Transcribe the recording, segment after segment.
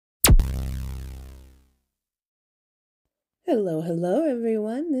Hello,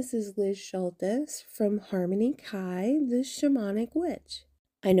 everyone. This is Liz Shultes from Harmony Kai, the Shamanic Witch.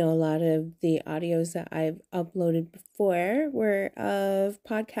 I know a lot of the audios that I've uploaded before were of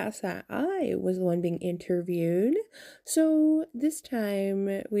podcasts that I was the one being interviewed. So this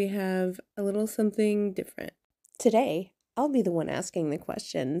time we have a little something different. Today, I'll be the one asking the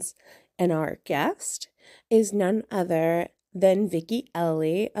questions, and our guest is none other than Vicki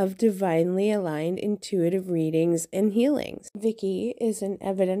Loubier of Divinely Aligned Intuitive Readings and Healings. Vicki is an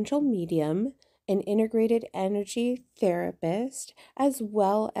evidential medium, an integrated energy therapist, as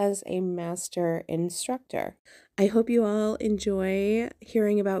well as a master instructor. I hope you all enjoy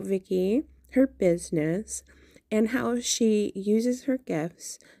hearing about Vicki, her business, and how she uses her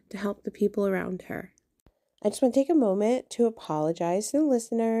gifts to help the people around her. I just want to take a moment to apologize to the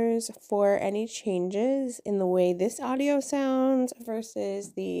listeners for any changes in the way this audio sounds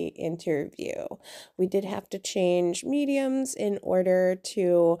versus the interview. We did have to change mediums in order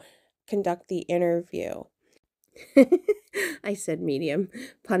to conduct the interview. I said medium,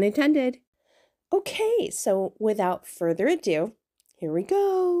 pun intended. Okay, so without further ado, here we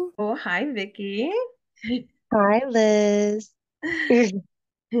go. Oh, hi, Vicki. Hi, Liz.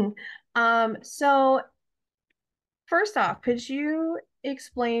 So first off, could you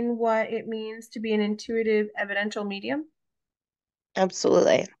explain what it means to be an intuitive evidential medium?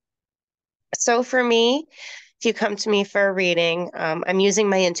 Absolutely. So for me, if you come to me for a reading, I'm using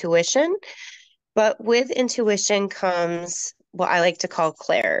my intuition, but with intuition comes what I like to call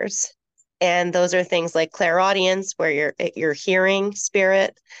clairs. And those are things like clairaudience, where you're hearing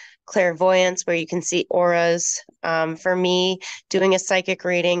spirit, clairvoyance, where you can see auras. For me, doing a psychic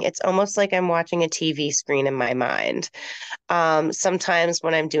reading, it's almost like I'm watching a TV screen in my mind. Sometimes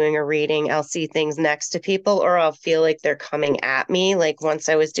when I'm doing a reading, I'll see things next to people or I'll feel like they're coming at me. Like once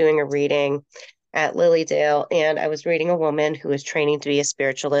I was doing a reading at Lilydale and I was reading a woman who was training to be a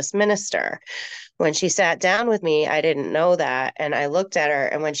spiritualist minister. When she sat down with me, I didn't know that. And I looked at her,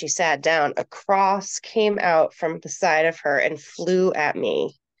 and when she sat down, a cross came out from the side of her and flew at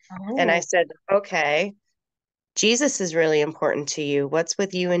me. And I Oh, said, okay, Jesus is really important to you. What's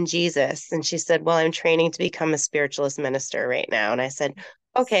with you and Jesus? And she said, well, I'm training to become a spiritualist minister right now. And I said,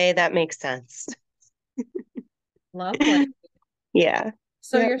 okay, that makes sense. lovely. Yeah.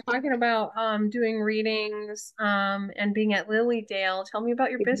 So Yep. you're talking about doing readings and being at Lilydale. Tell me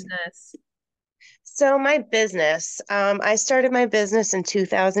about your business. So my business, I started my business in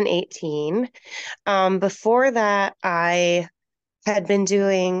 2018. Before that, I had been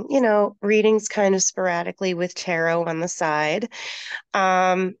doing, readings kind of sporadically with tarot on the side.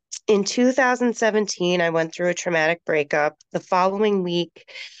 Um, in 2017, I went through a traumatic breakup. The following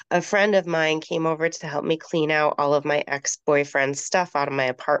week, a friend of mine came over to help me clean out all of my ex-boyfriend's stuff out of my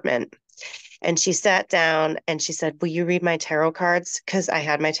apartment. And she sat down and she said, will you read my tarot cards? Because I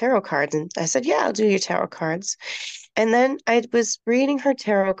had my tarot cards. And I said, yeah, I'll do your tarot cards. And then I was reading her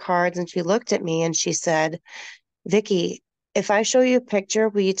tarot cards and she looked at me and she said, Vicki, if I show you a picture,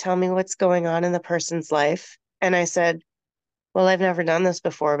 will you tell me what's going on in the person's life? And I said, well, I've never done this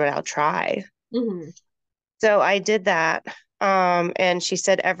before, but I'll try. Hmm. So I did that. And she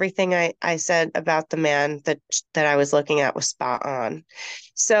said everything I said about the man that I was looking at was spot on.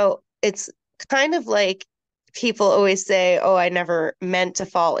 So it's kind of like people always say, oh, I never meant to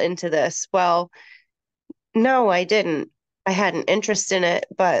fall into this. Well, no, I didn't. I had an interest in it,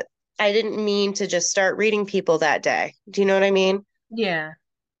 but I didn't mean to just start reading people that day. Do you know what I mean? Yeah.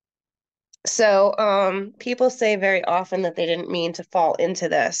 So, people say very often that they didn't mean to fall into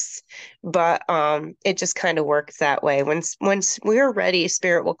this, but it just kind of works that way. Once we're ready,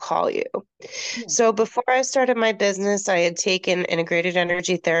 spirit will call you. Yeah. So before I started my business, I had taken integrated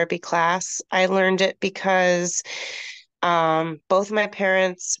energy therapy class. I learned it because both my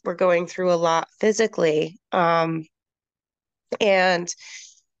parents were going through a lot physically. And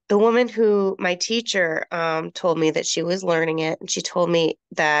the woman who, my teacher, told me that she was learning it. And she told me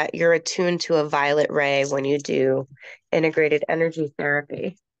that you're attuned to a violet ray when you do integrated energy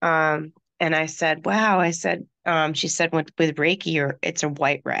therapy. And I said, wow. She said, with Reiki, it's a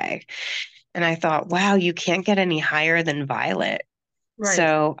white ray. And I thought, wow, you can't get any higher than violet. Right.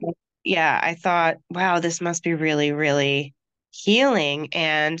 So, yeah, I thought, wow, this must be really, really healing.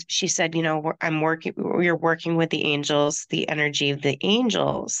 And she said, you're working with the angels, the energy of the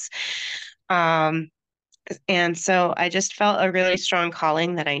angels. Um, and so I just felt a really strong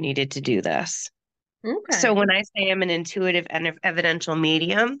calling that I needed to do this. So Okay. when I say I'm an intuitive and evidential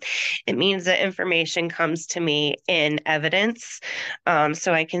medium, it means that information comes to me in evidence.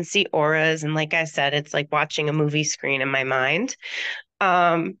 So I can see auras. And like I said, it's like watching a movie screen in my mind.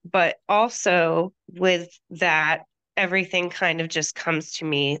 But also with that, everything kind of just comes to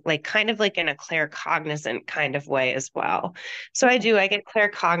me like kind of like in a claircognizant kind of way as well. So Okay. I get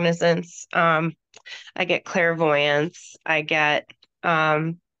claircognizance, I get clairvoyance, I get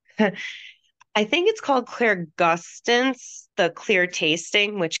I think it's called clairgustance, the clear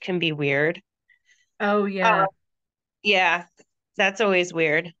tasting, which can be weird. Oh Uh, yeah. yeah, that's always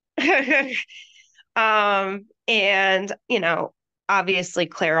weird. And obviously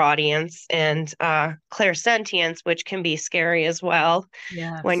clairaudience and clairsentience, which can be scary as well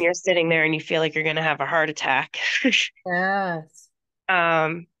when Yes. you're sitting there and you feel like you're going to have a heart attack. Yes.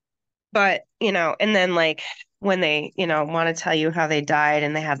 um, but and then like when they, want to tell you how they died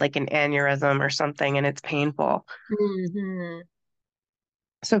and they had like an aneurysm or something and it's painful. Hmm.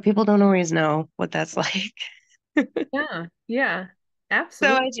 So people don't always know what that's like. Yeah. Yeah. So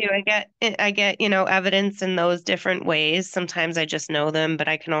Absolutely. I do. I get, evidence in those different ways. Sometimes I just know them, but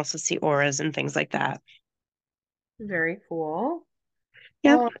I can also see auras and things like that. Very cool.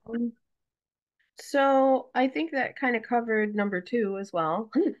 Yep. Um, so I think that kind of covered number two as well.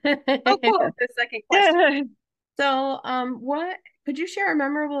 Oh, cool. The second question. So, what could you share a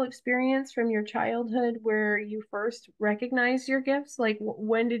memorable experience from your childhood where you first recognized your gifts? Like,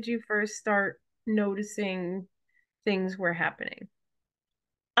 when did you first start noticing things were happening?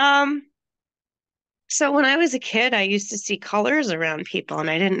 Um, so when I was a kid, I used to see colors around people and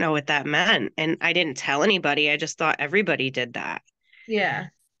I didn't know what that meant. And I didn't tell anybody. I just thought everybody did that. Yeah.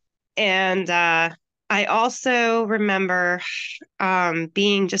 And I also remember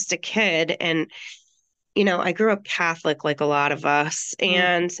being just a kid and I grew up Catholic like a lot of us.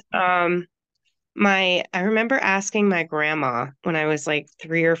 Mm. And I remember asking my grandma when I was like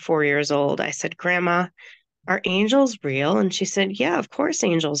 3 or 4 years old, I said, Grandma, are angels real? And she said, Yeah, of course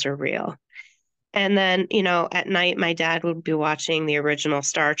angels are real. And then, at night, my dad would be watching the original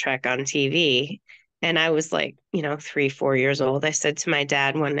Star Trek on TV. And I was like, 3, 4 years old. I said to my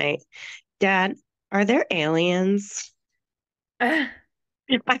dad one night, Dad, are there aliens? I'm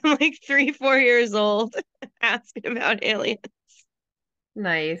like 3, 4 years old asking about aliens.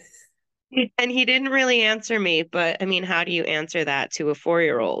 Nice. And he didn't really answer me, but I mean, how do you answer that to a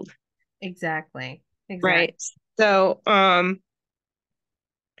 4-year-old? Exactly. Exactly. Right. So,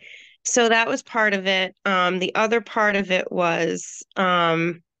 so that was part of it. The other part of it was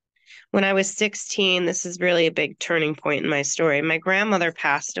when I was 16, this is really a big turning point in my story. My grandmother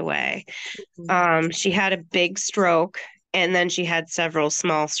passed away. Mhm. She had a big stroke, and then she had several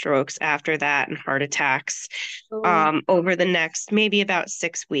small strokes after that and heart attacks Oh, over the next maybe about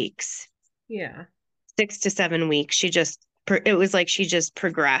 6 weeks, yeah. 6 to 7 weeks. It was like she just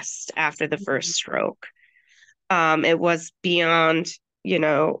progressed after the first Mhm. stroke. It was beyond, you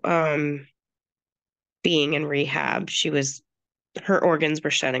know, um, being in rehab. Her organs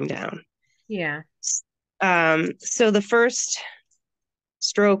were shutting down. Yeah. So the first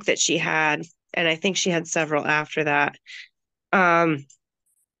stroke that she had, and I think she had several after that, um,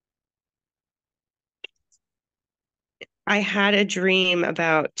 I had a dream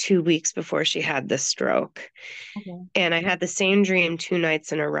about 2 weeks before she had this stroke. Okay. And I had the same dream 2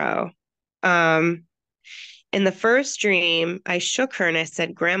 nights in a row. Um, in the first dream, I shook her and I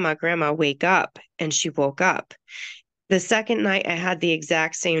said, Grandma, Grandma, wake up. And she woke up. The second night, I had the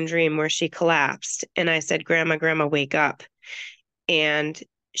exact same dream where she collapsed. And I said, Grandma, Grandma, wake up. And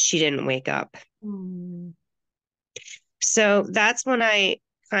she didn't wake up. Mm, So that's when I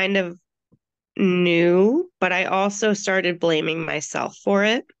kind of knew, but I also started blaming myself for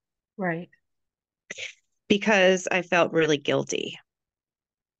it right. because I felt really guilty.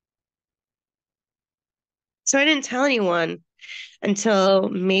 So I didn't tell anyone until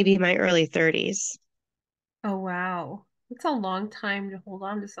maybe my early 30s. Oh, wow. It's a long time to hold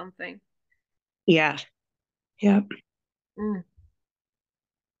on to something. Yeah. Yep. Mm,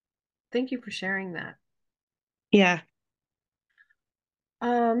 thank you for sharing that. Yeah.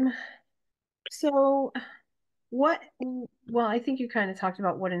 Um, so well, I think you kind of talked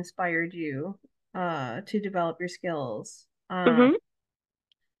about what inspired you to develop your skills. Hmm.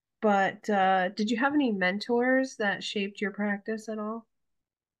 But did you have any mentors that shaped your practice at all?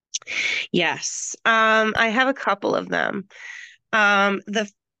 Yes. I have a couple of them. I'll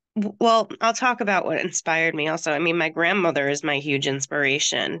talk about what inspired me also. I mean, my grandmother is my huge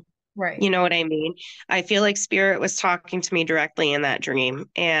inspiration. Right. You know what I mean? I feel like spirit was talking to me directly in that dream.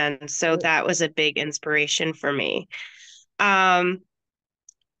 And so that was a big inspiration for me. Um,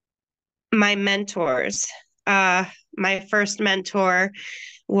 my mentors. Uh, my first mentor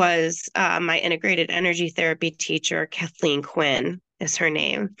was my integrated energy therapy teacher, Kathleen Quinn is her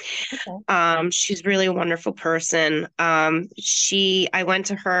name. Okay. She's really a wonderful person. I went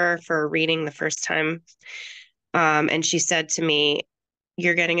to her for a reading the first time And she said to me,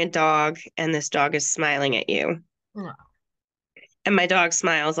 "You're getting a dog, and this dog is smiling at you." Oh, And my dog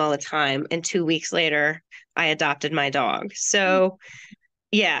smiles all the time. And 2 weeks later, I adopted my dog. So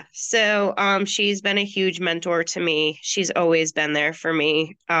yeah, so she's been a huge mentor to me. She's always been there for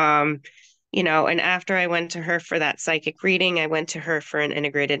me. And after I went to her for that psychic reading, I went to her for an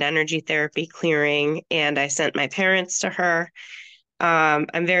integrated energy therapy clearing, and I sent my parents to her.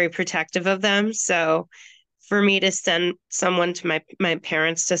 I'm very protective of them, so for me to send someone to my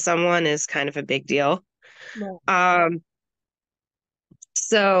parents to someone is kind of a big deal. no. Um,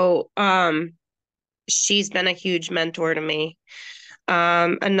 so she's been a huge mentor to me.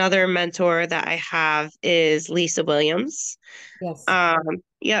 Another mentor that I have is Lisa Williams. Yes.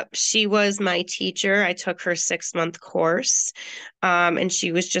 Yep, she was my teacher. I took her 6-month course, and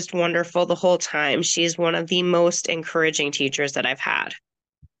she was just wonderful the whole time. She's one of the most encouraging teachers that I've had.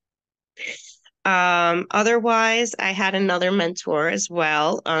 Otherwise, I had another mentor as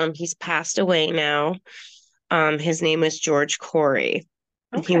well. He's passed away now. His name was George Corey.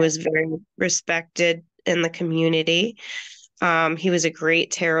 He Okay. was very respected in the community. He was a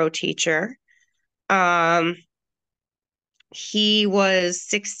great tarot teacher. Um, he was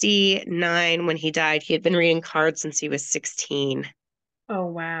 69 when he died. He had been reading cards since he was 16. Oh,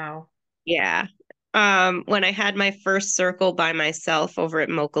 wow. Yeah. When I had my first circle by myself over at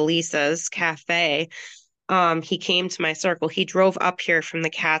Mocha Lisa's cafe, he came to my circle. He drove up here from the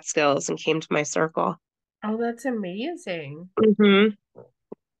Catskills and came to my circle. Oh, that's amazing. hmm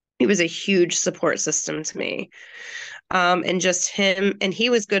He was a huge support system to me. And just him, and he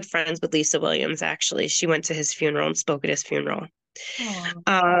was good friends with Lisa Williams, actually. She went to his funeral and spoke at his funeral. Oh,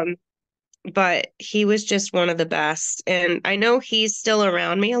 Um, but he was just one of the best. And I know he's still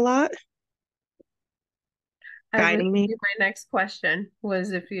around me a lot, I was guiding me. my next question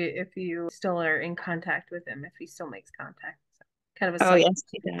was if you still are in contact with him, if he still makes contact. So, kind of a Oh, sub. yes,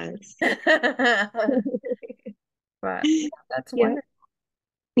 he does. But yeah, that's Yeah. wonderful.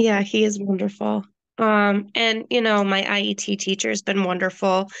 Yeah, he is wonderful. And my IET teacher's been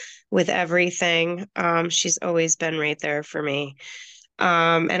wonderful with everything. She's always been right there for me.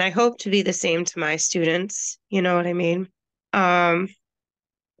 And I hope to be the same to my students, you know what I mean? Um,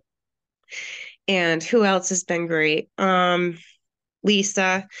 and who else has been great?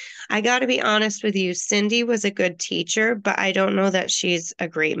 Lisa. I got to be honest with you, Cindy was a good teacher, but I don't know that she's a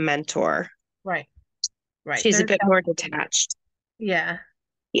great mentor. Right, right. She's a There's bit more definitely, detached. yeah.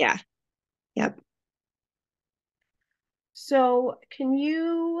 Yeah. Yep. So,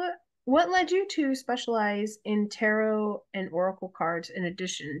 what led you to specialize in tarot and oracle cards in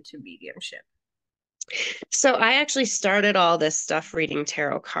addition to mediumship? So I actually started all this stuff reading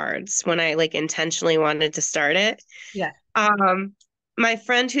tarot cards when I like intentionally wanted to start it. Yeah. Um, my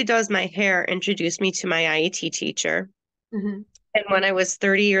friend who does my hair introduced me to my IET teacher. Hmm. And when I was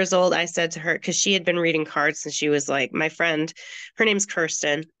 30 years old, I said to her, because she had been reading cards since she was like, my friend, her name's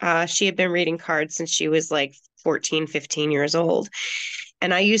Kirsten. She had been reading cards since she was like 14, 15 years old.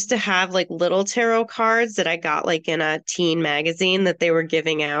 And I used to have like little tarot cards that I got like in a teen magazine that they were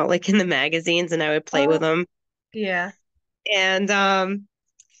giving out, like in the magazines, and I would play with Oh, them. yeah. And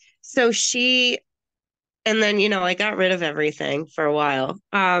so she, and then, I got rid of everything for a while.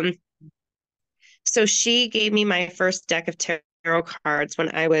 So she gave me my first deck of tarot cards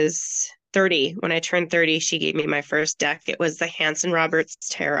when I was 30. When I turned 30, she gave me my first deck. It was the Hanson Roberts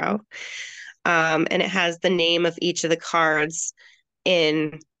Tarot. And it has the name of each of the cards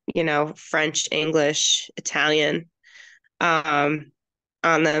in, French, English, Italian, um,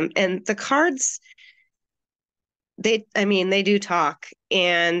 on them. And the cards, they do talk,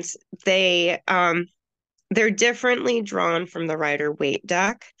 and they, they're differently drawn from the Rider-Waite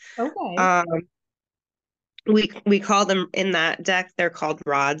deck. Okay. Um, we call them in that deck, they're called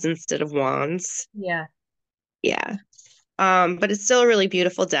rods instead of wands. Yeah. Yeah. But it's still a really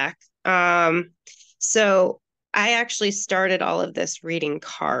beautiful deck. So I actually started all of this reading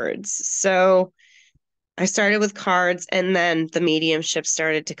cards. So I started with cards, and then the mediumship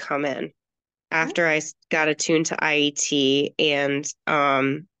started to come in after I got attuned to IET and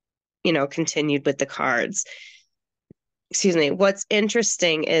continued with the cards. Excuse me. What's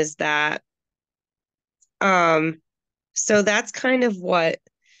interesting is that so that's kind of what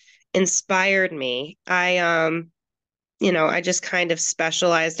inspired me. I just kind of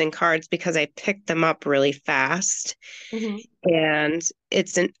specialized in cards because I picked them up really fast. Hmm. And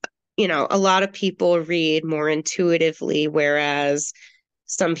a lot of people read more intuitively, whereas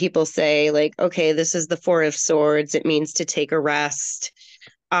some people say, like, okay, this is the Four of Swords. It means to take a rest.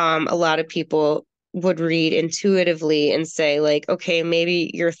 A lot of people would read intuitively and say, like, okay,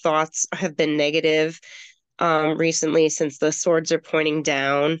 maybe your thoughts have been negative. recently since the swords are pointing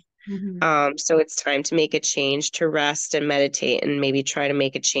down. Mm-hmm. So it's time to make a change, to rest and meditate, and maybe try to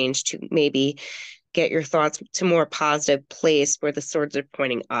make a change to maybe get your thoughts to more positive place where the swords are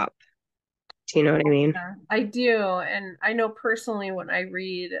pointing up. Do you know what I mean? Yeah, I do. And I know personally when I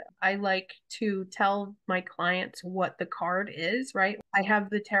read, I like to tell my clients what the card is, right? I have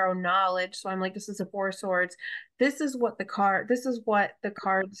the tarot knowledge. So I'm like, this is a four swords. This is what the cards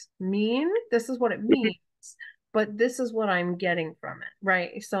mean. This is what it means. But this is what I'm getting from it,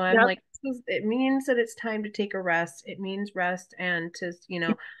 right? So I'm Yep. like, it means that it's time to take a rest. It means rest and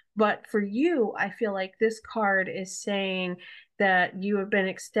but for you, I feel like this card is saying, that you have been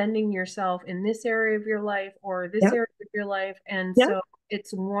extending yourself in this area of your life or this Yep. area of your life. And Yep. so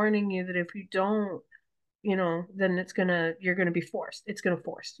it's warning you that if you don't, then you're gonna be forced. It's gonna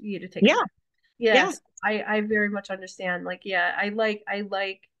force you to take a Yeah. rest. Yeah. Yes, I very much understand. Like, yeah, I like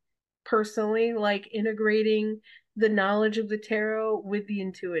personally like integrating the knowledge of the tarot with the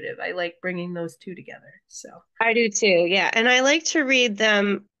intuitive. I like bringing those two together. So I do too. Yeah. And I like to read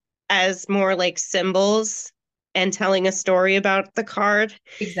them as more like symbols and telling a story about the card.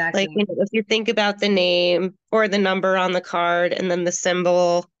 Like, exactly. you know, if you think about the name or the number on the card and then the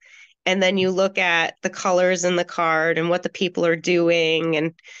symbol, and then you look at the colors in the card and what the people are doing,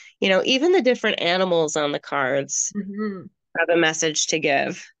 and, you know, even the different animals on the cards Hmm. have a message to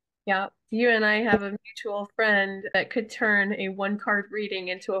give. Yeah, you and I have a mutual friend that could turn a one card reading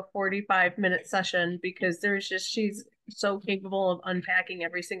into a 45-minute session because she's so capable of unpacking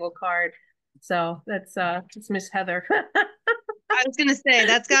every single card. So that's Miss Heather. I was going to say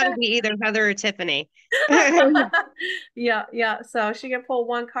that's got to be either Heather or Tiffany. Yeah, yeah. So she can pull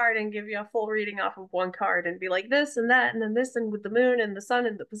one card and give you a full reading off of one card and be like this and that and then this and with the moon and the sun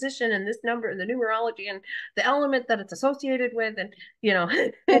and the position and this number and the numerology and the element that it's associated with and you know.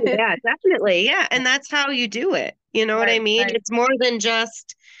 Oh, yeah, definitely. Yeah. And that's how you do it. You know what I Right, mean? right. It's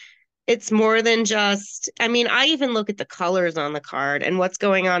more than just, I mean, I even look at the colors on the card and what's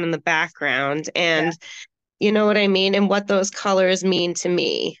going on in the background Yeah, and you know what I mean? And what those colors mean to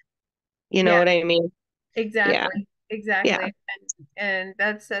me. You know yeah. what I mean? Yeah. Exactly. Yeah. Exactly. And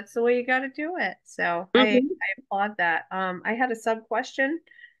that's the way you got to do it. So Hmm. I applaud that. I had a sub question.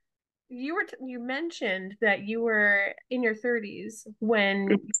 You mentioned that you were in your 30s when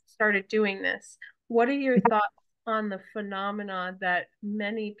you started doing this. What are your thoughts on the phenomena that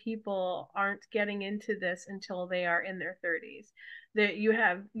many people aren't getting into this until they are in their 30s? That you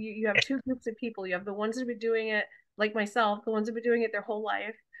have two groups of people. You have the ones that have been doing it, like myself, the ones that have been doing it their whole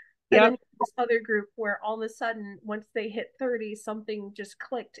life. And then Yep. you have this other group where all of a sudden, once they hit 30, something just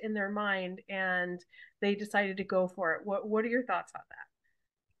clicked in their mind and they decided to go for it. What are your thoughts on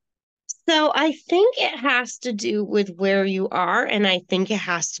So I think it has to do with where you are, and I think it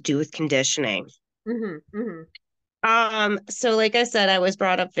has to do with conditioning. that? Mm-hmm. Mm-hmm. So like I said, I was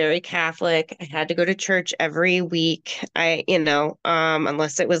brought up very Catholic. I had to go to church every week.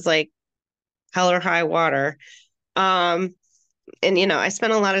 Unless it was like hell or high water. Um, and I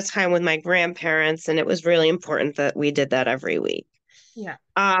spent a lot of time with my grandparents, and it was really important that we did that every week. Yeah.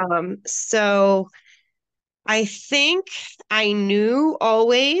 So I think I knew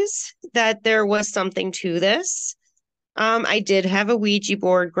always that there was something to this. I did have a Ouija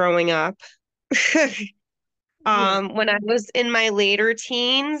board growing up. Yeah. When I was in my later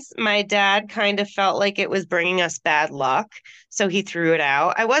teens, my dad kind of felt like it was bringing us bad luck, so he threw it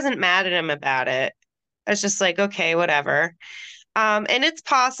out. I wasn't mad at him about it. I was just like, okay, whatever. And it's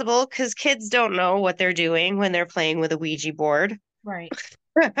possible because kids don't know what they're doing when they're playing with a Ouija board. Right.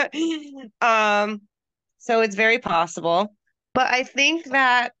 Um, so it's very possible. But I think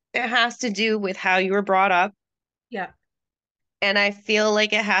that it has to do with how you were brought up. Yeah. And I feel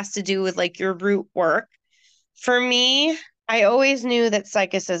like it has to do with like your root work. For me, I always knew that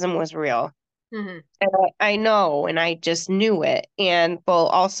psychicism was real. Mm-hmm. And I know, and I just knew it. And well,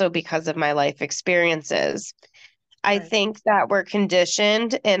 also because of my life experiences. I Right. think that we're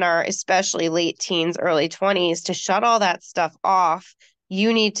conditioned in our especially late teens, early 20s to shut all that stuff off.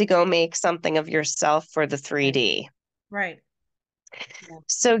 You need to go make something of yourself for the Right. 3D. Right. Yeah.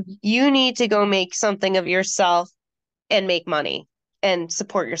 So you need to go make something of yourself and make money and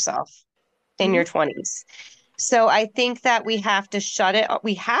support yourself in Mm-hmm. your 20s. So I think that we have to shut it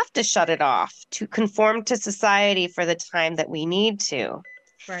off to conform to society for the time that we need to.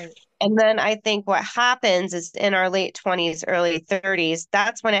 Right. And then I think what happens is in our late 20s, early 30s,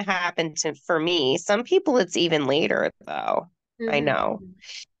 that's when it happened for me. Some people it's even later though. I Mm-hmm. know.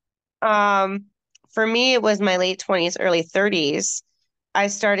 Mm-hmm. Um, for me, it was my late 20s, early 30s. I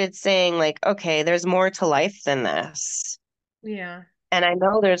started saying, like, okay, there's more to life than this. Yeah. And I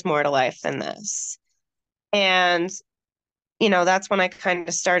know there's more to life than this. And, that's when I kind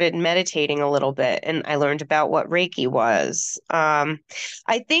of started meditating a little bit and I learned about what Reiki was. I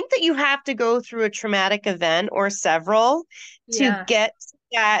think that you have to go through a traumatic event or several to Yeah. get to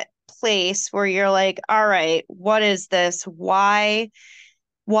that place where you're like, all right, what is this? Why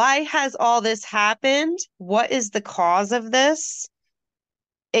has all this happened? What is the cause of this?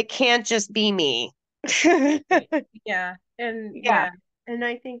 It can't just be me. Right. Yeah. And Yeah. yeah. And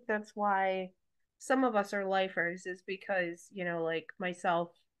I think that's why some of us are lifers is because, like myself,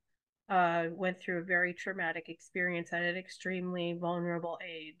 went through a very traumatic experience at an extremely vulnerable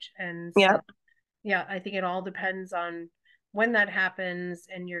age. And so, Yep. yeah, I think it all depends on when that happens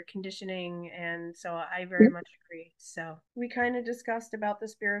and your conditioning. And so I very much agree. So we kind of discussed about the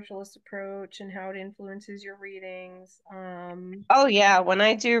spiritualist approach and how it influences your readings. Oh, yeah. When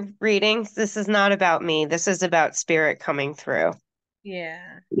I do readings, this is not about me. This is about spirit coming through.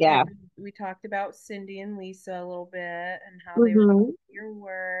 Yeah. And Yeah. we talked about Cindy and Lisa a little bit and how they relate Hmm. to your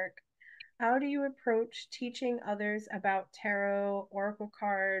work. How do you approach teaching others about tarot, oracle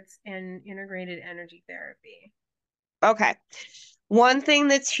cards, and integrated energy therapy? Okay. One thing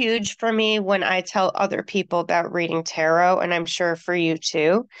that's huge for me when I tell other people about reading tarot, and I'm sure for you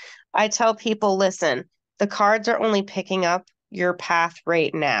too, I tell people, listen, the cards are only picking up your path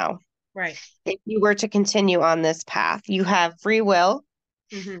right now. Right. If you were to continue on this path, you have free will,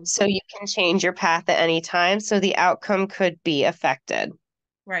 Mm-hmm. so you can change your path at any time. So the outcome could be affected.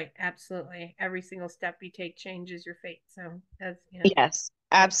 Right. Absolutely. Every single step you take changes your fate. So that's, Yes, yep.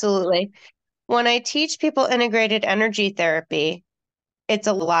 absolutely. When I teach people integrated energy therapy, it's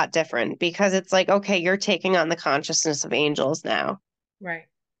a lot different because it's like, okay, you're taking on the consciousness of angels now. Right.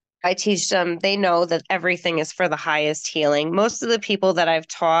 I teach them, they know that everything is for the highest healing. Most of the people that I've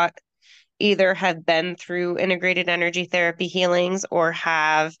taught either have been through integrated energy therapy healings or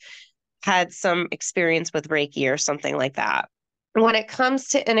have had some experience with Reiki or something like that. When it comes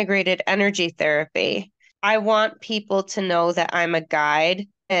to integrated energy therapy, I want people to know that I'm a guide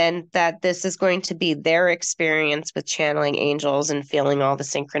and that this is going to be their experience with channeling angels and feeling all the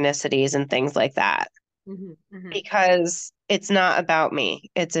synchronicities and things like that. Mm-hmm. Mm-hmm. Because it's not about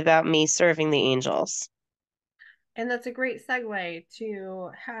me, it's about me serving the angels. And that's a great segue to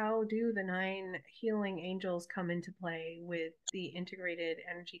how do the nine healing angels come into play with the integrated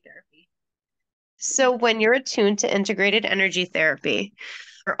energy therapy? So, when you're attuned to integrated energy therapy,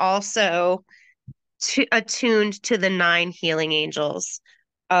 you're also attuned to the nine healing angels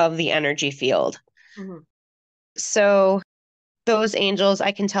of the energy field. Mm-hmm. So, those angels,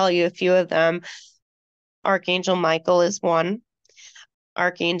 I can tell you a few of them. Archangel Michael is one,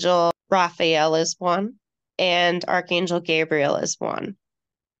 Archangel Raphael is one, and Archangel Gabriel is one.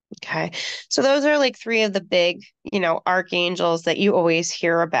 Okay. So, those are like three of the big, archangels that you always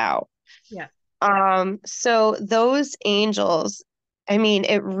hear about. Yeah. So those angels, I mean,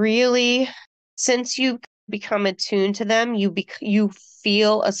 it really, since you become attuned to them, you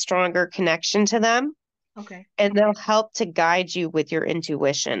feel a stronger connection to them, Okay. and they'll help to guide you with your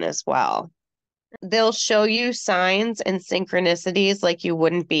intuition as well. They'll show you signs and synchronicities like you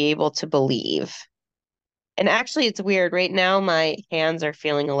wouldn't be able to believe. And actually, it's weird. Right now, my hands are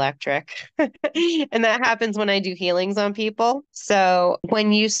feeling electric. And that happens when I do healings on people. So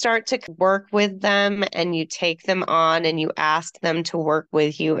when you start to work with them and you take them on and you ask them to work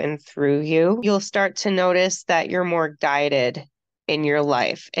with you and through you, you'll start to notice that you're more guided in your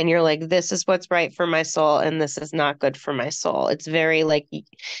life. And you're like, this is what's right for my soul, and this is not good for my soul. It's very like,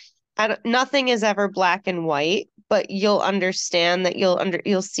 nothing is ever black and white, but you'll understand that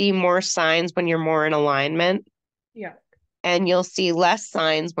you'll see more signs when you're more in alignment, Yeah. and you'll see less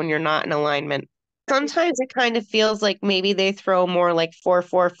signs when you're not in alignment. Sometimes it kind of feels like maybe they throw more like 4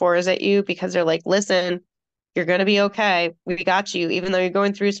 4 4s at you because they're like, listen, you're gonna be okay. We got you, even though you're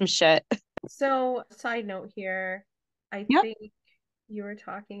going through some shit. So, side note here, I Yep. think you were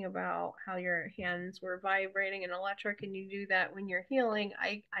talking about how your hands were vibrating and electric, and you do that when you're healing.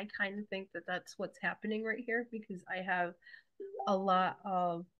 I kind of think that that's what's happening right here because I have a lot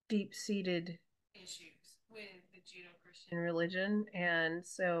of deep seated issues with the Judeo Christian religion. And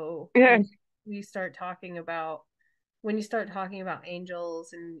so Yeah. we start talking about when you start talking about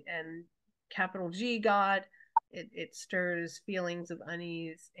angels and capital G God, it stirs feelings of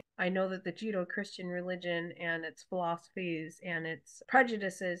unease. I know that the Judeo Christian religion and its philosophies and its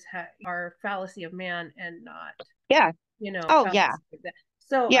prejudices are fallacy of man and not, Yeah. Oh yeah. fallacy of that.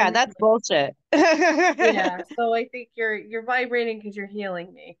 So Yeah, I'm that's bullshit. yeah, so I think you're vibrating because you're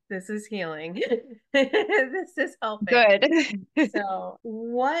healing me. This is healing. This is helping. Good. So,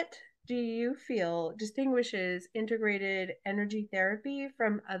 what do you feel distinguishes integrated energy therapy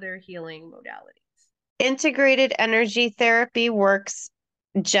from other healing modalities? Integrated energy therapy works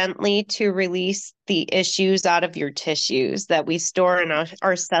gently to release the issues out of your tissues that we store in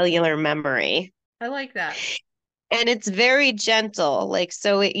our cellular memory. I like that. And it's very gentle, like,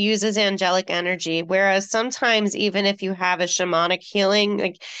 so it uses angelic energy. Whereas sometimes, even if you have a shamanic healing,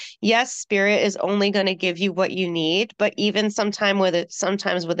 like, yes, spirit is only going to give you what you need, but even sometimes with a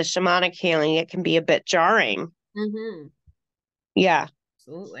shamanic healing, it can be a bit jarring. Mm-hmm. Yeah.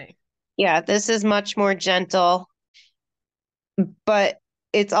 Absolutely. Yeah. This is much more gentle, but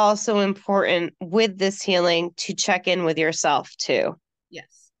it's also important with this healing to check in with yourself too.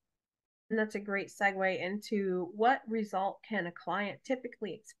 Yes. And that's a great segue into what result can a client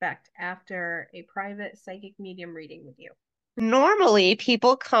typically expect after a private psychic medium reading with you? Normally,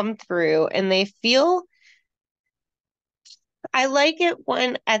 people come through and they feel, I like it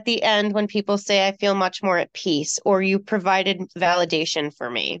when at the end when people say, I feel much more at peace, or you provided validation for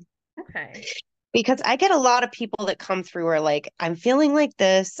me. Okay. Because I get a lot of people that come through are like, I'm feeling like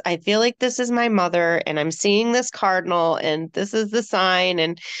this. I feel like this is my mother, and I'm seeing this cardinal, and this is the sign,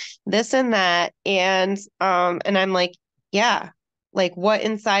 and this and that. And I'm like, yeah, like what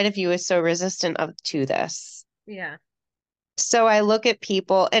inside of you is so resistant to this? Yeah. So I look at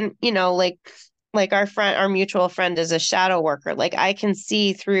people and, like our mutual friend is a shadow worker. Like I can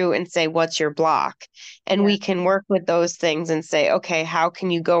see through and say, what's your block? And Yeah. we can work with those things and say, okay, how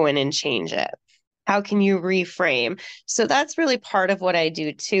can you go in and change it? How can you reframe? So that's really part of what I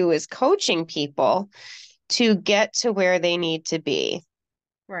do too, is coaching people to get to where they need to be.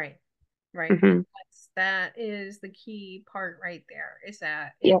 Right. Right. Hmm. That is the key part right there, is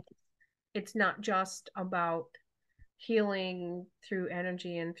that Yep. it's not just about healing through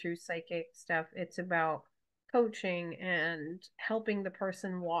energy and through psychic stuff. It's about coaching and helping the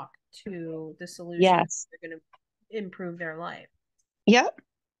person walk to the solution Yes. they're going to improve their life. Yep.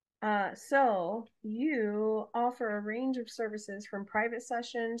 So you offer a range of services from private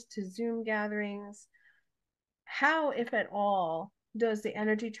sessions to Zoom gatherings. How, if at all, does the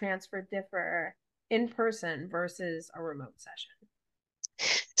energy transfer differ in person versus a remote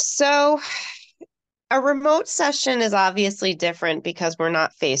session? So a remote session is obviously different because we're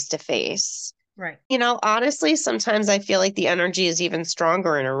not face to face. Right. Honestly, sometimes I feel like the energy is even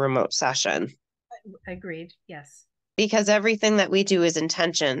stronger in a remote session Agreed. Yes. because everything that we do is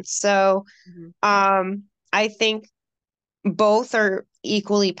intention. So, Mhm. I think both are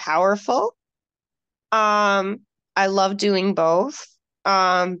equally powerful. I love doing both.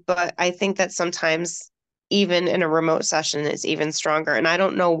 But I think that sometimes even in a remote session is even stronger. And I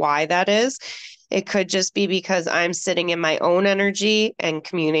don't know why that is. It could just be because I'm sitting in my own energy and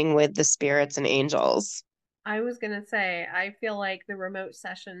communing with the spirits and angels. I was going to say, I feel like the remote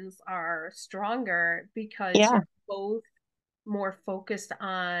sessions are stronger because Yeah. you're both more focused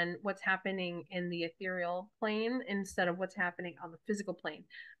on what's happening in the ethereal plane instead of what's happening on the physical plane.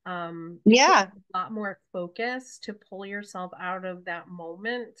 It takes Yeah. a lot more focus to pull yourself out of that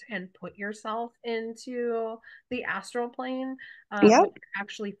moment and put yourself into the astral plane when Yep. you're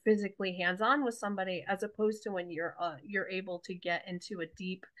actually physically hands-on with somebody, as opposed to when you're able to get into a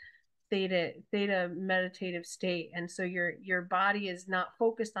deep theta meditative state, and so your body is not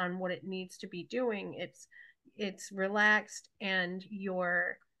focused on what it needs to be doing. It's relaxed, and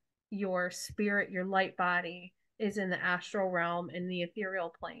your spirit, your light body, is in the astral realm, in the ethereal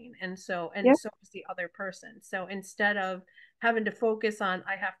plane, and Yep. so is the other person. So instead of having to focus on,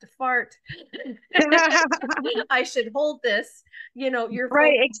 I have to fart, I should hold this, you're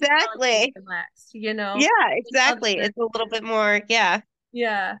Right, focused on being exactly. relaxed, Yeah, in other exactly. words. It's a little bit more, yeah.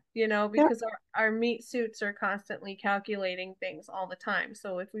 Yeah, Yep. because our meat suits are constantly calculating things all the time.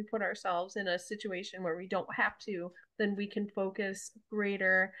 So if we put ourselves in a situation where we don't have to, then we can focus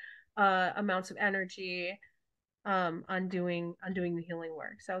greater amounts of energy on doing the healing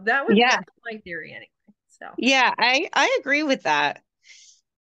work. So Yeah. that's my theory anyway. So Yeah, I agree with that.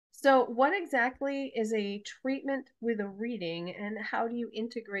 so what exactly is a treatment with a reading, and how do you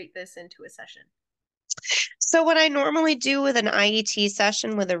integrate this into a session? So what I normally do with an IET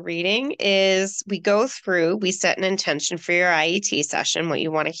session with a reading is we set an intention for your IET session, what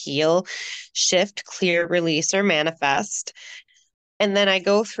you want to heal, shift, clear, release, or manifest. And then I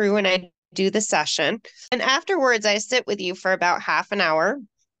go through and I do the session. And afterwards, I sit with you for about half an hour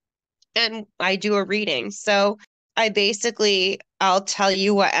and I do a reading. So I'll tell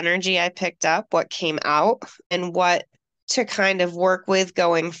you what energy I picked up, what came out, and what to kind of work with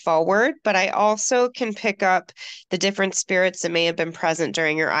going forward, but I also can pick up the different spirits that may have been present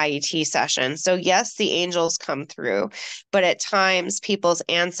during your IET session. So yes, the angels come through, but at times people's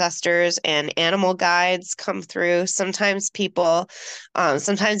ancestors and animal guides come through. Sometimes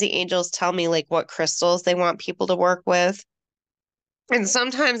sometimes the angels tell me like what crystals they want people to work with. And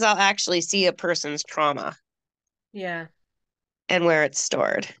sometimes I'll actually see a person's trauma. Yeah. And where it's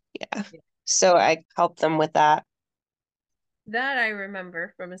stored. Yeah. So I help them with that. That I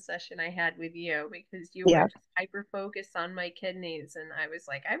remember from a session I had with you because you were Yeah. just hyper focused on my kidneys, and I was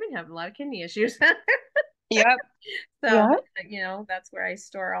like, I've been having a lot of kidney issues. Yep. So, Yeah. that's where I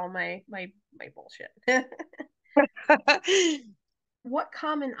store all my bullshit. What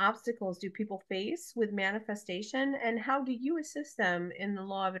common obstacles do people face with manifestation, and how do you assist them in the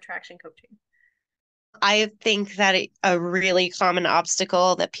law of attraction coaching? I think that a really common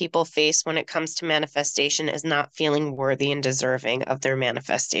obstacle that people face when it comes to manifestation is not feeling worthy and deserving of their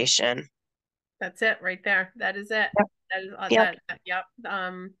manifestation. That's it right there. That is it. Yep. That is Yep. yep.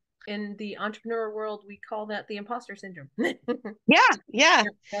 In the entrepreneur world, we call that the imposter syndrome. Yeah. Yeah.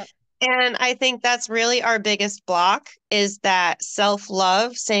 Yep, yep. And I think that's really our biggest block is that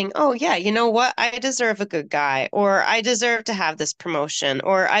self-love saying, oh, yeah, you know what? I deserve a good guy, or I deserve to have this promotion,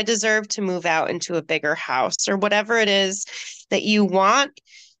 or I deserve to move out into a bigger house, or whatever it is that you want,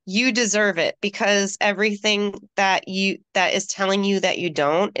 you deserve it because everything that is telling you that you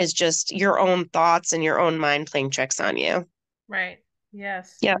don't is just your own thoughts and your own mind playing tricks on you. Right.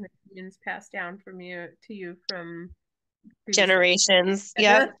 Yes. Yep. And opinions passed down from you to you from previous. Generations.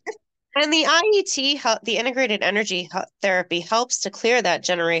 Yep. And the IET, the integrated energy therapy, helps to clear that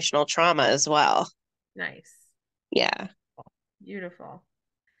generational trauma as well. Nice. Yeah. Beautiful.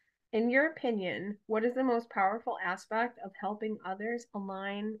 In your opinion, what is the most powerful aspect of helping others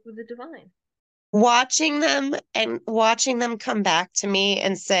align with the divine? Watching them come back to me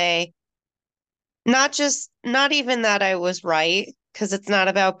and say, not even that I was right, because it's not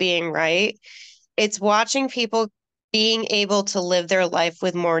about being right. It's watching people being able to live their life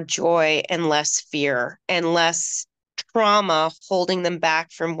with more joy and less fear and less trauma holding them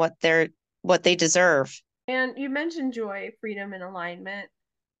back from what they deserve. And you mentioned joy, freedom, and alignment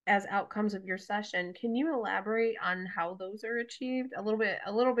as outcomes of your session. Can you elaborate on how those are achieved a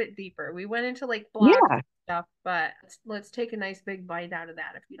little bit deeper? We went into like blocks Yeah, stuff, but let's take a nice big bite out of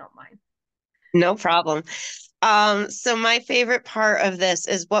that if you don't mind. no problem. So my favorite part of this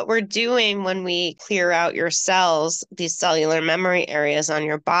is what we're doing when we clear out your cells, these cellular memory areas on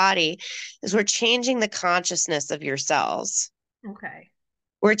your body, is we're changing the consciousness of your cells. Okay.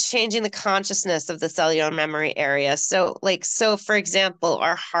 We're changing the consciousness of the cellular memory area. So for example,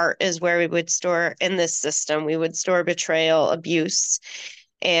 our heart is where we would store in this system, we would store betrayal, abuse,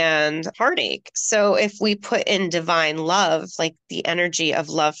 and heartache. So if we put in divine love, like the energy of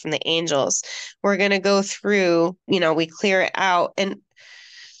love from the angels, we're going to go through, we clear it out. And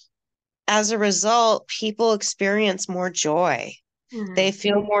as a result, people experience more joy. They Mm-hmm.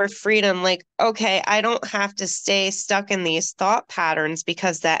 feel more freedom. Like, okay, I don't have to stay stuck in these thought patterns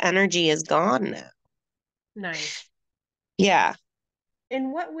because that energy is gone now. Nice. Yeah.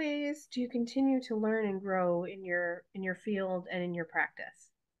 In what ways do you continue to learn and grow in your field and in your practice?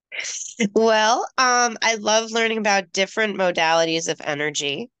 Well, I love learning about different modalities of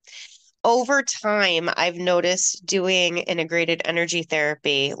energy. Over time, I've noticed doing integrated energy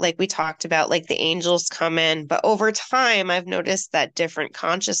therapy, like we talked about, like the angels come in, but over time, I've noticed that different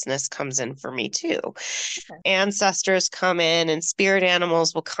consciousness comes in for me too. Okay. Ancestors come in and spirit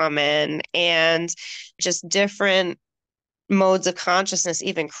animals will come in, and just different modes of consciousness,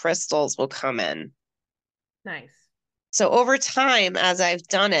 even crystals will come in. Nice. So over time, as I've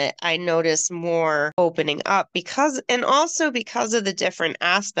done it, I notice more opening up and also because of the different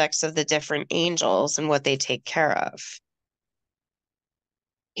aspects of the different angels and what they take care of.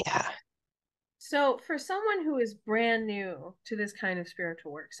 Yeah. So, for someone who is brand new to this kind of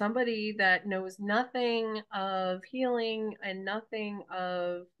spiritual work, somebody that knows nothing of healing and nothing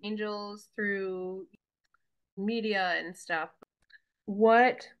of angels through media and stuff,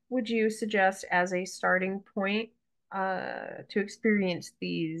 what would you suggest as a starting point to experience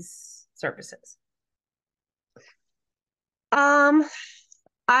these services? Um,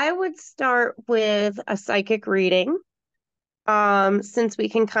 I would start with a psychic reading. Since we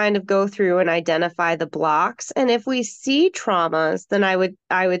can kind of go through and identify the blocks. And if we see traumas, then I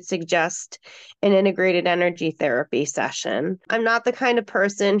would suggest an integrated energy therapy session. I'm not the kind of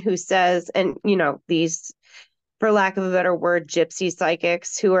person who says, and these for lack of a better word, gypsy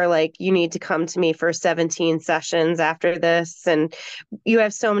psychics who are like, you need to come to me for 17 sessions after this. And you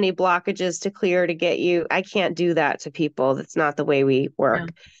have so many blockages to clear to get you. I can't do that to people. That's not the way we Yeah. work.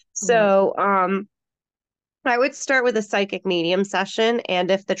 Mhm. So, I would start with a psychic medium session.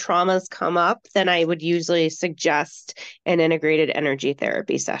 And if the traumas come up, then I would usually suggest an integrated energy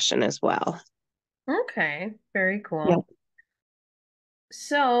therapy session as well. Okay, very Yeah. cool.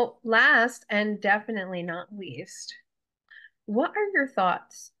 So, last and definitely not least, what are your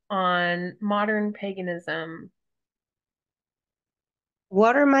thoughts on modern paganism?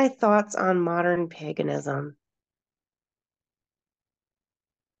 What are my thoughts on modern paganism?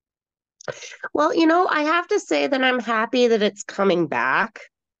 Well, I have to say that I'm happy that it's coming back,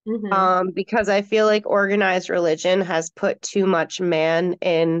 Hmm. because I feel like organized religion has put too much in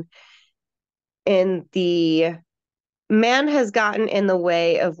the man has gotten in the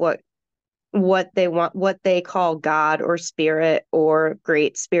way of what they want, what they call God or spirit or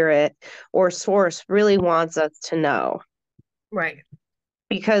great spirit or source really wants us to know, Right,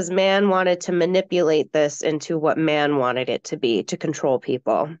 because man wanted to manipulate this into what man wanted it to be to control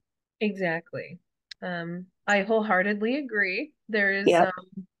people. exactly. I wholeheartedly agree. There is Yep.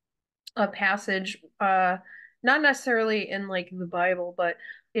 a passage, not necessarily in like the Bible, but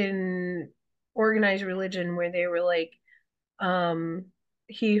in organized religion where they were like, um,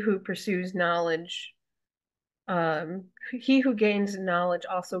 he who pursues knowledge, he who gains knowledge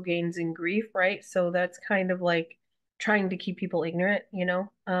also gains in grief, right? So that's kind of like trying to keep people ignorant, you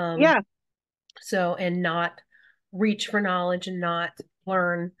know? Yeah. So and not reach for knowledge and not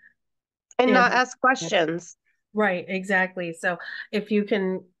learn. And not And ask questions. right, exactly. So if you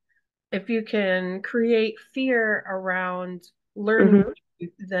can if you can create fear around learning, Hmm.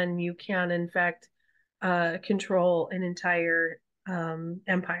 then you can in fact control an entire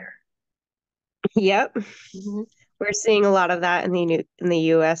empire. Yep. Mhm. We're seeing a lot of that in the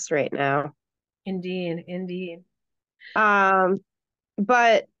US right now. Indeed, indeed. Um,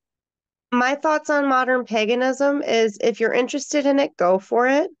 but my thoughts on modern paganism is if you're interested in it, go for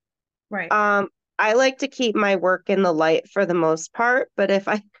it. Right. Um, I like to keep my work in the light for the most part, but if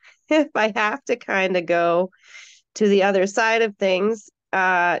I if I have to kind of go to the other side of things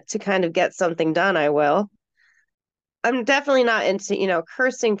to kind of get something done, I will. I'm definitely not into,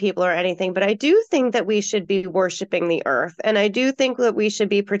 cursing people or anything, but I do think that we should be worshiping the earth. And I do think that we should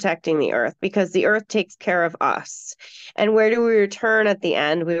be protecting the earth because the earth takes care of us. And where do we return at the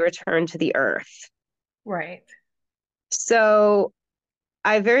end? We return to the earth. Right. So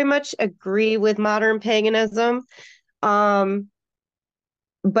I very much agree with modern paganism. Um,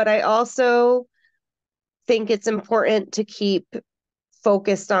 but I also think it's important to keep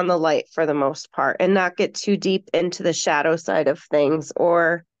focused on the light for the most part and not get too deep into the shadow side of things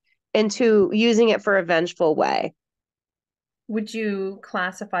or into using it for a vengeful way. Would you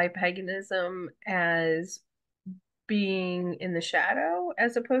classify paganism as being in the shadow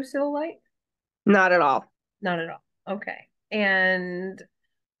as opposed to the light? Not at all. Not at all. Okay. And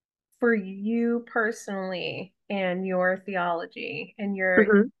for you personally and your theology and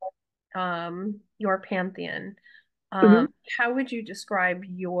Hmm. your pantheon, Hmm. how would you describe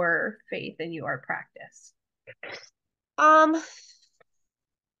your faith and your practice? Um,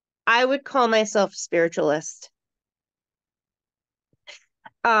 I would call myself spiritualist.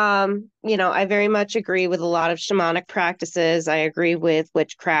 I very much agree with a lot of shamanic practices. I agree with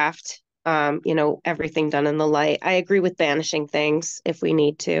witchcraft, everything done in the light. I agree with banishing things if we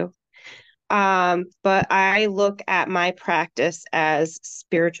need to. But I look at my practice as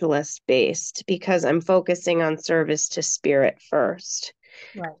spiritualist based because I'm focusing on service to spirit first.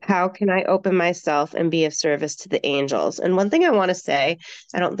 Right. How can I open myself and be of service to the angels? And one thing I want to say,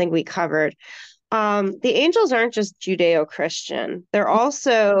 I don't think we covered, the angels aren't just Judeo-Christian, they're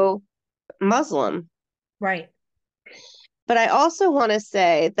also Muslim. Right. But I also want to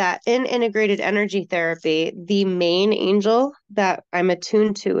say that in integrated energy therapy, the main angel that I'm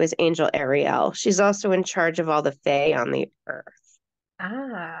attuned to is Angel Ariel. She's also in charge of all the fae on the earth.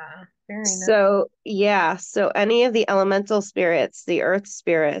 Ah, very nice. So, yeah, so any of the elemental spirits, the earth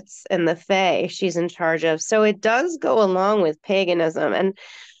spirits, and the fae, she's in charge of. So it does go along with paganism. And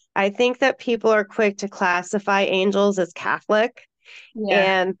I think that people are quick to classify angels as Catholic, Yeah.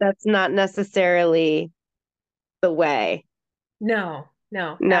 and that's not necessarily the way. No,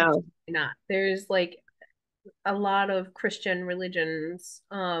 no, No. absolutely not. There's like a lot of Christian religions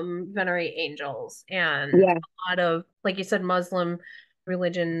venerate angels and Yeah. a lot of, like you said, Muslim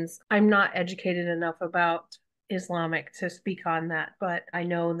religions. I'm not educated enough about Islamic to speak on that, but I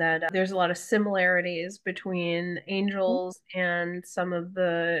know that there's a lot of similarities between angels and some of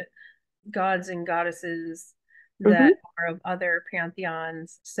the gods and goddesses that are of other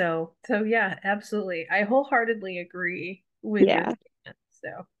pantheons. So yeah, absolutely. I wholeheartedly agree with your Yeah. statement.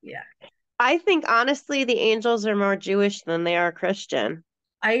 So yeah, I think honestly, the angels are more Jewish than they are Christian.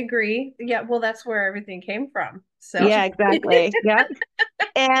 I agree. Yeah, well, that's where everything came from. So Yeah, exactly. Yep.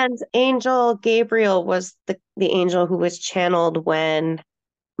 And Angel Gabriel was the angel who was channeled when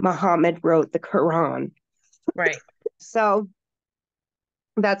Muhammad wrote the Quran. right. So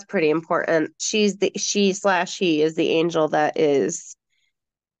that's pretty important. She/he is the angel that is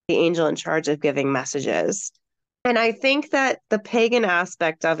the angel in charge of giving messages. And I think that the pagan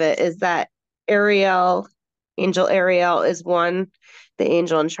aspect of it is that Ariel, Angel Ariel, is one, the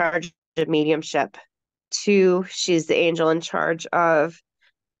angel in charge of mediumship. Two, she's the angel in charge of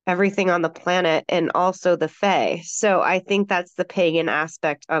everything on the planet and also the Fae. So I think that's the pagan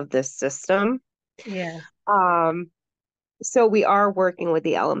aspect of this system. Yeah. Um, so we are working with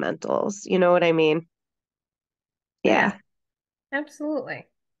the elementals. You know what I mean? Yeah, Yeah. absolutely.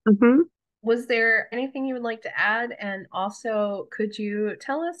 Hmm. Was there anything you would like to add? And also, could you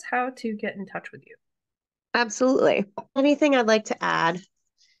tell us how to get in touch with you? Absolutely. Anything I'd like to add?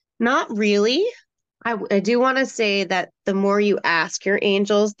 Not really. I do want to say that the more you ask your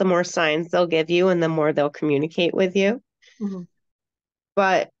angels, the more signs they'll give you and the more they'll communicate with you. Mhm.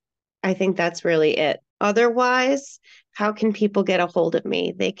 But I think that's really it. Otherwise, how can people get a hold of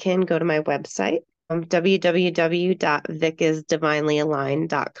me? They can go to my website,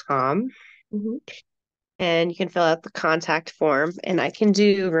 www.vickisdivinelyaligned.com, Mhm. and you can fill out the contact form. And I can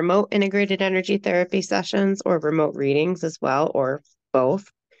do remote integrated energy therapy sessions or remote readings as well, or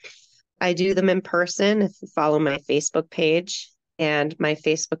both. I do them in person if you follow my Facebook page. And my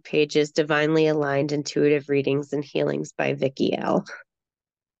Facebook page is Divinely Aligned Intuitive Readings and Healings by Vicki L.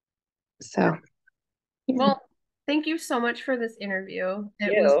 So, yeah. Well, thank you so much for this interview.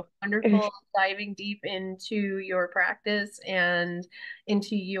 It was You. wonderful diving deep into your practice and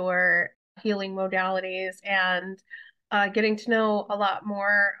into your healing modalities and getting to know a lot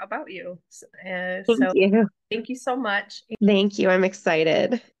more about you. Thank So you. thank you so much. Thank you. I'm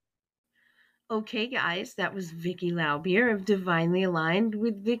excited. Okay, guys, that was Vicki Loubier of Divinely Aligned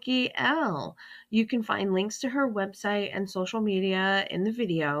with Vicki L. You can find links to her website and social media in the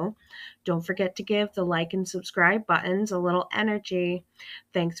video. Don't forget to give the like and subscribe buttons a little energy.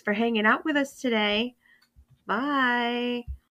 Thanks for hanging out with us today. Bye.